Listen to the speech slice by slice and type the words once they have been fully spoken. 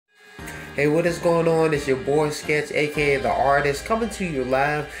Hey, what is going on? It's your boy Sketch, aka The Artist, coming to you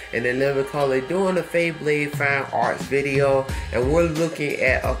live in the living color, doing a Fade Fine Arts video. And we're looking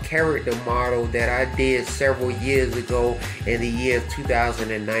at a character model that I did several years ago in the year of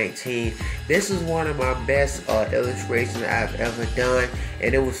 2019. This is one of my best illustrations I've ever done,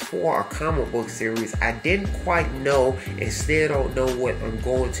 and it was for a comic book series. I didn't quite know and still don't know what I'm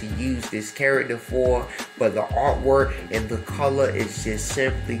going to use this character for, but the artwork and the color is just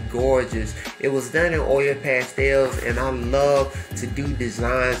simply gorgeous. It was done in oil pastels, and I love to do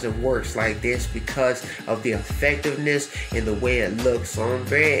designs and works like this because of the effectiveness and the way it looks. So I'm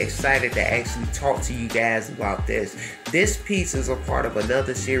very excited to actually talk to you guys about this. This piece is a part of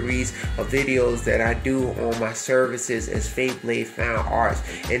another series of videos that I do on my services as Fade Fine Arts,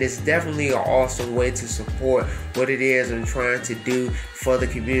 and it's definitely an awesome way to support what it is I'm trying to do for the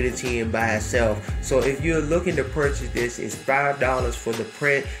community and by itself. So if you're looking to purchase this, it's $5 for the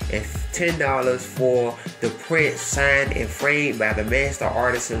print and $10 for the print signed and framed by the master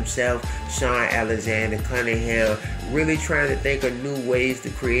artist himself, Sean Alexander Cunningham. Really trying to think of new ways to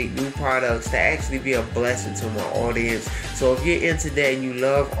create new products to actually be a blessing to my audience. So if you're into that and you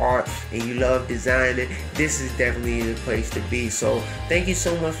love art and you love designing, this is definitely the place to be. So thank you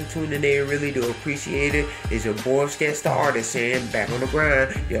so much for tuning in. Really do appreciate it. It's your boy Sketch the Artist saying, back on the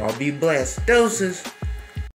grind. Y'all be blessed. Doses.